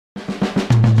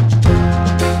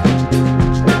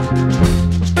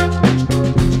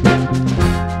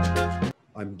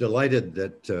I'm delighted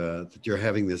that you're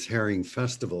having this herring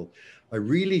festival. I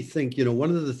really think, you know, one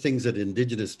of the things that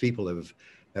Indigenous people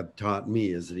have taught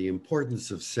me is the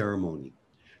importance of ceremony.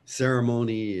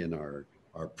 Ceremony in our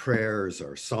prayers,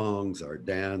 our songs, our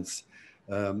dance,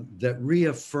 that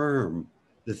reaffirm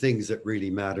the things that really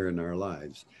matter in our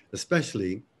lives,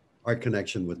 especially our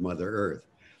connection with Mother Earth.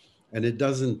 And it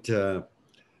doesn't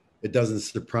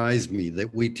surprise me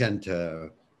that we tend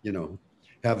to, you know,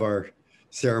 have our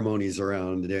ceremonies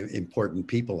around important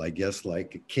people, I guess,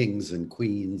 like kings and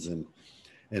queens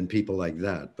and people like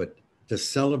that. But to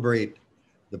celebrate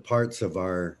the parts of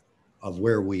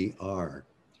where we are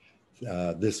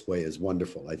this way is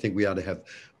wonderful. I think we ought to have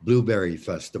blueberry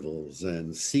festivals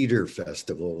and cedar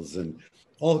festivals and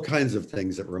all kinds of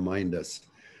things that remind us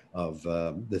of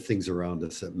the things around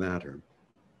us that matter.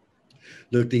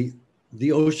 Look,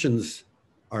 the oceans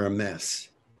are a mess.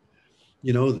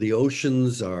 You know, the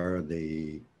oceans are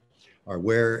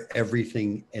where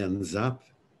everything ends up.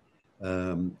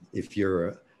 If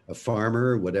you're a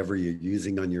farmer, whatever you're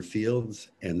using on your fields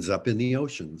ends up in the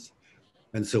oceans.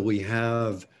 And so we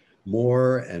have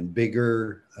more and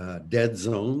bigger dead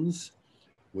zones,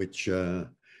 which, you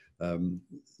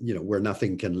know, where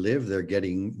nothing can live. They're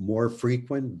getting more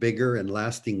frequent, bigger, and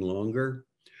lasting longer.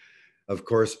 Of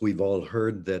course, we've all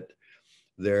heard that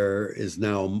there is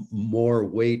now more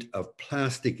weight of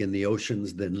plastic in the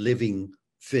oceans than living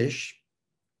fish.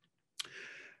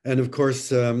 And of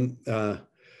course,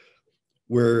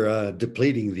 we're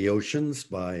depleting the oceans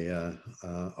by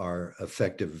our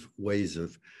effective ways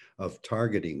of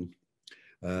targeting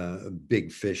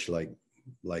big fish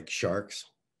like sharks.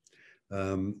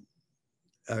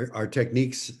 Our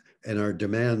techniques and our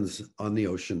demands on the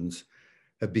oceans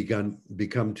have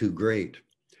become too great.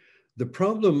 The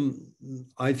problem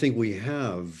I think we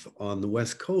have on the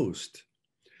West Coast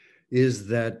is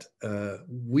that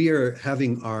we are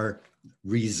having our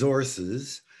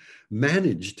resources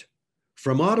managed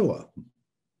from Ottawa.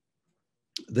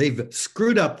 They've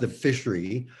screwed up the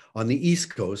fishery on the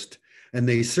East Coast, and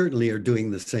they certainly are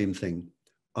doing the same thing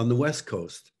on the West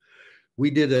Coast. We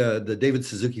did the David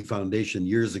Suzuki Foundation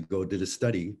years ago did a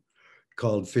study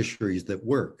called Fisheries That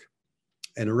Work.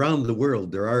 And around the world,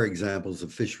 there are examples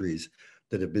of fisheries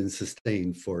that have been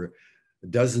sustained for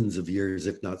dozens of years,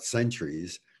 if not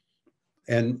centuries.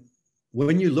 And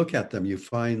when you look at them, you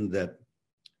find that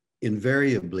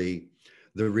invariably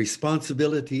the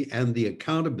responsibility and the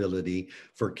accountability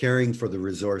for caring for the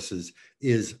resources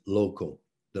is local.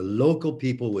 The local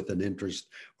people with an interest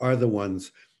are the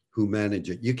ones who manage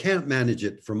it. You can't manage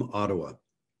it from Ottawa.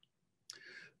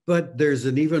 But there's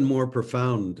an even more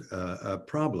profound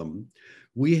problem.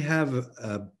 We have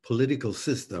a political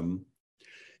system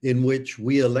in which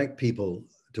we elect people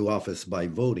to office by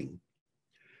voting,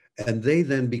 and they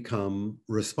then become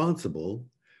responsible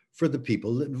for the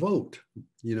people that vote,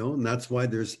 you know, and that's why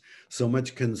there's so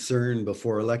much concern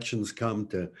before elections come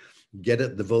to get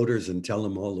at the voters and tell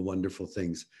them all the wonderful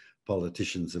things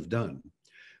politicians have done.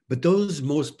 But those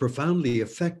most profoundly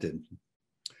affected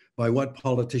by what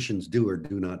politicians do or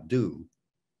do not do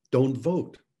don't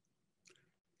vote.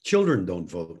 Children don't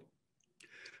vote.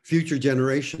 Future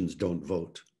generations don't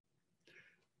vote.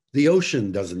 The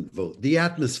ocean doesn't vote. The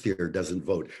atmosphere doesn't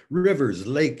vote. Rivers,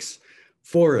 lakes,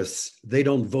 forests, they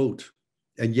don't vote.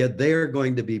 And yet they are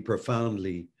going to be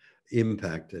profoundly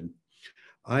impacted.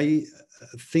 I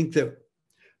think that,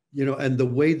 you know, and the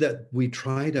way that we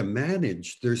try to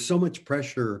manage, there's so much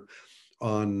pressure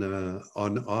on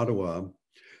Ottawa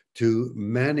to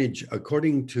manage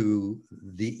according to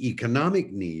the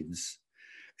economic needs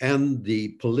and the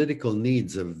political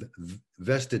needs of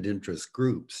vested interest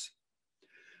groups,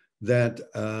 that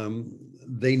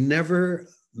they never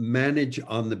manage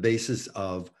on the basis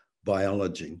of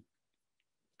biology.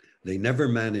 They never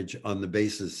manage on the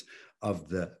basis of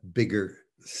the bigger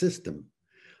system.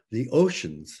 The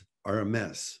oceans are a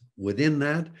mess. Within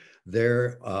that,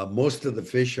 most of the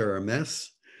fish are a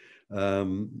mess.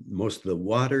 Most of the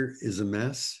water is a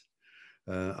mess.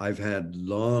 I've had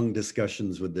long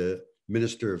discussions with the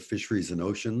Minister of Fisheries and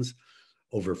Oceans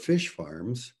over fish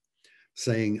farms,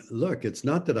 saying, look, it's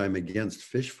not that I'm against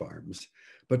fish farms,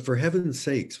 but for heaven's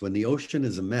sakes, when the ocean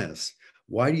is a mess,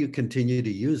 why do you continue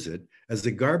to use it as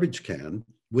a garbage can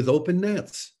with open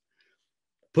nets?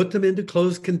 Put them into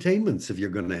closed containments if you're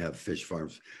going to have fish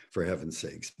farms, for heaven's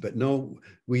sakes. But no,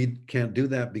 we can't do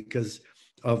that because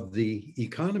of the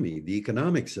economy. The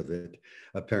economics of it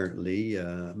apparently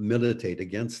militate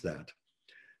against that.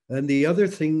 And the other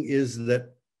thing is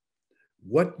that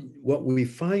what we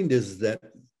find is that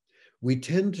we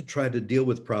tend to try to deal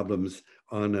with problems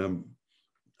on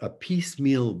a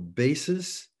piecemeal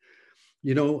basis,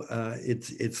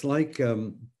 It's like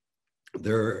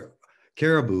there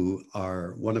caribou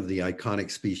are one of the iconic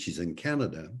species in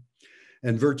Canada,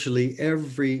 and virtually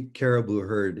every caribou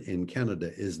herd in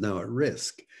Canada is now at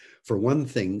risk. For one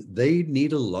thing, they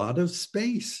need a lot of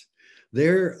space.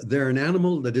 They're an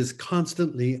animal that is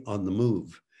constantly on the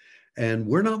move, and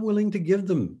we're not willing to give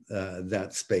them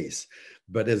that space.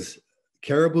 But as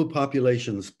caribou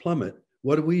populations plummet,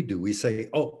 what do? We say,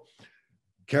 oh,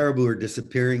 caribou are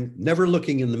disappearing, never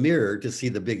looking in the mirror to see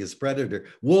the biggest predator.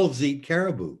 Wolves eat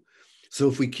caribou. So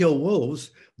if we kill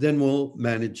wolves, then we'll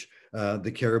manage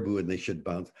the caribou and they should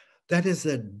bounce. That is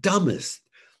the dumbest,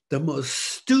 the most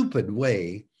stupid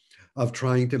way of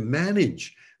trying to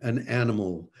manage an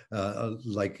animal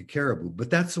like a caribou, but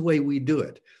that's the way we do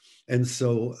it. And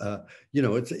so,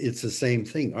 it's the same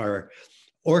thing. Our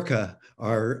orca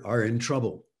are in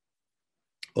trouble.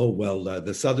 Oh, well,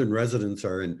 the southern residents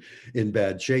are in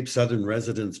bad shape. Southern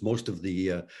residents, most of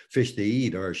the fish they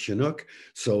eat are Chinook.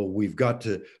 So we've got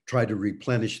to try to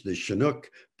replenish the Chinook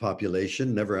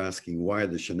population, never asking why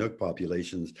the Chinook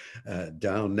population's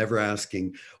down, never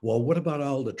asking, well, what about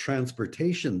all the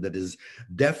transportation that is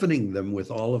deafening them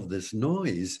with all of this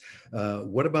noise?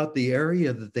 What about the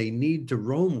area that they need to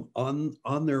roam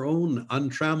on their own,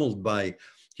 untrammeled by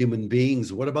human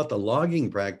beings? What about the logging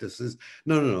practices?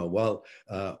 No. Well,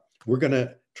 we're going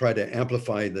to try to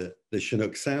amplify the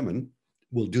Chinook salmon.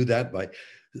 We'll do that by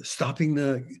stopping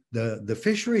the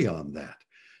fishery on that.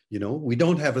 We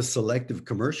don't have a selective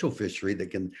commercial fishery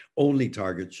that can only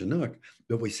target Chinook,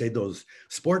 but we say those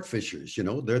sport fishers,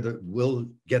 we'll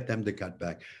get them to cut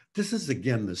back. This is,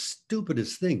 again, the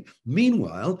stupidest thing.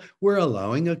 Meanwhile, we're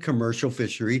allowing a commercial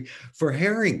fishery for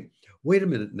herring. Wait a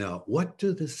minute now, what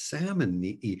do the salmon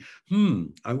eat?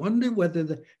 I wonder whether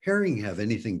the herring have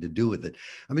anything to do with it.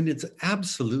 I mean, it's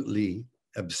absolutely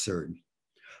absurd.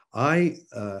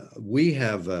 We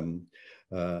have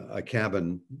a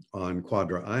cabin on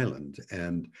Quadra Island,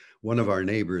 and one of our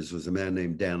neighbors was a man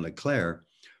named Dan LeClaire,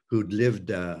 who'd lived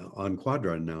on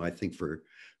Quadra now, I think, for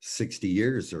 60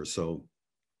 years or so.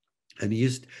 And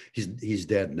he's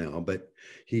dead now, but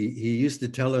he used to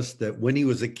tell us that when he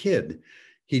was a kid,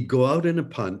 he'd go out in a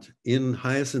punt in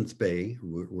Hyacinth Bay,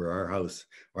 where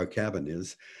our cabin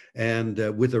is, and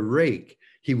with a rake,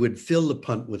 he would fill the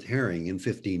punt with herring in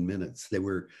 15 minutes. They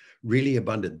were really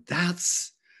abundant.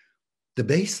 That's the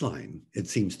baseline, it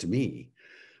seems to me.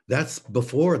 That's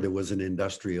before there was an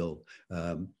industrial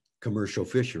commercial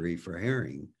fishery for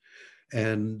herring.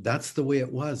 And that's the way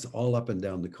it was all up and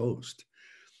down the coast.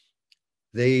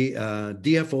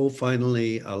 DFO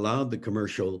finally allowed the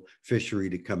commercial fishery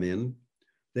to come in.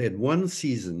 They had one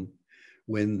season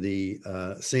when the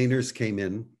seiners came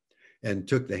in and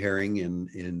took the herring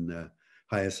in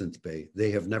Hyacinth Bay.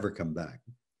 They have never come back.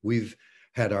 We've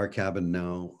had our cabin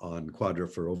now on Quadra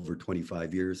for over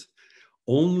 25 years.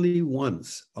 Only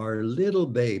once our little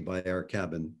bay by our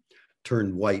cabin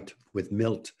turned white with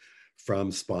milt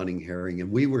from spawning herring.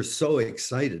 And we were so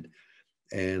excited.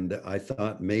 And I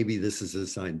thought maybe this is a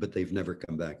sign, but they've never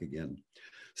come back again.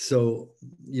 So,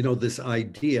 this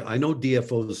idea, I know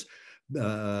DFO's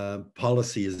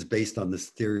policy is based on this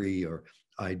theory or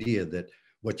idea that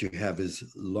what you have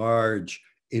is large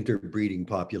interbreeding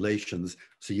populations,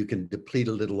 so you can deplete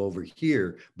a little over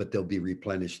here, but they'll be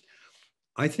replenished.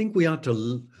 I think we ought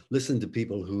to listen to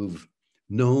people who've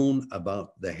known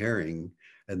about the herring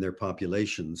and their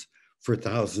populations for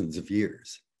thousands of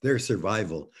years. Their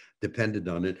survival depended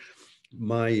on it.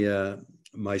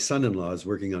 My son-in-law is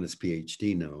working on his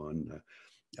PhD now on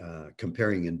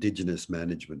comparing indigenous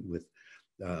management with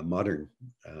modern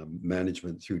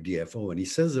management through DFO. And he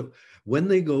says that when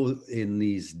they go in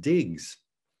these digs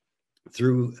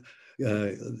through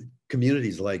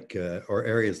communities like, or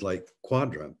areas like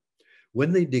Quadra,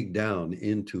 when they dig down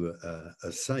into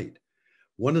a site,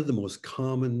 one of the most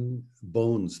common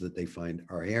bones that they find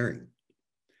are herring.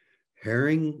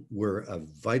 Herring were a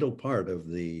vital part of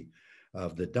the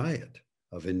diet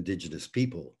of indigenous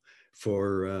people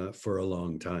for a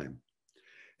long time.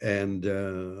 And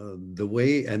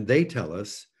they tell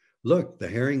us, look, the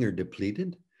herring are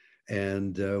depleted,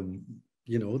 and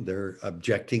they're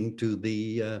objecting to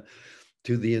the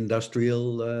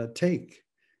industrial take.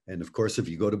 And of course, if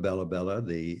you go to Bella Bella,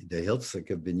 the Hiltzik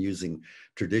have been using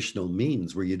traditional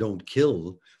means where you don't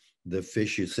kill the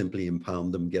fish, you simply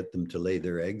impound them, get them to lay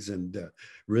their eggs, and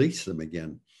release them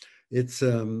again. It's,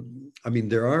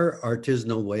 there are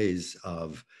artisanal ways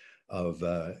of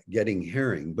getting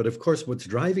herring, but of course, what's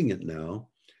driving it now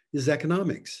is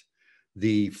economics.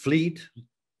 The fleet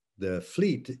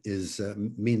is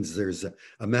means there's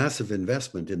a massive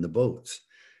investment in the boats,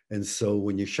 and so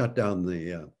when you shut down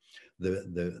the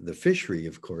the fishery,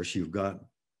 of course, you've got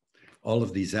all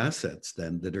of these assets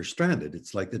then that are stranded.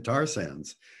 It's like the tar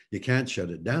sands. You can't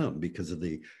shut it down because of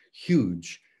the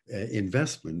huge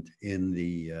investment in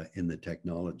the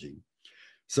technology.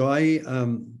 So I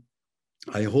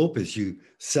hope as you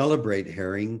celebrate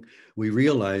herring, we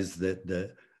realize that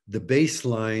the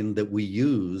baseline that we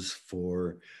use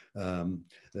for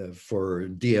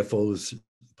DFO's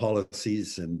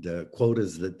policies and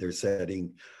quotas that they're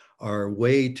setting are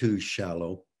way too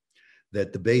shallow,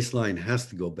 that the baseline has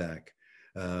to go back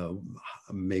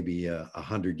maybe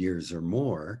 100 years or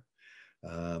more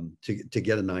to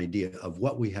get an idea of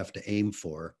what we have to aim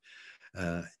for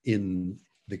in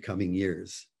the coming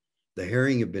years. The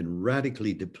herring have been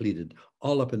radically depleted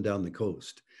all up and down the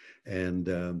coast, and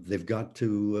we've got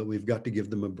to give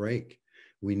them a break.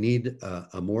 We need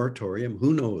a moratorium,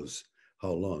 who knows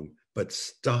how long, but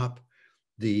stop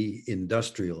the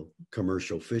industrial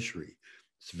commercial fishery.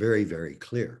 It's very, very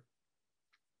clear.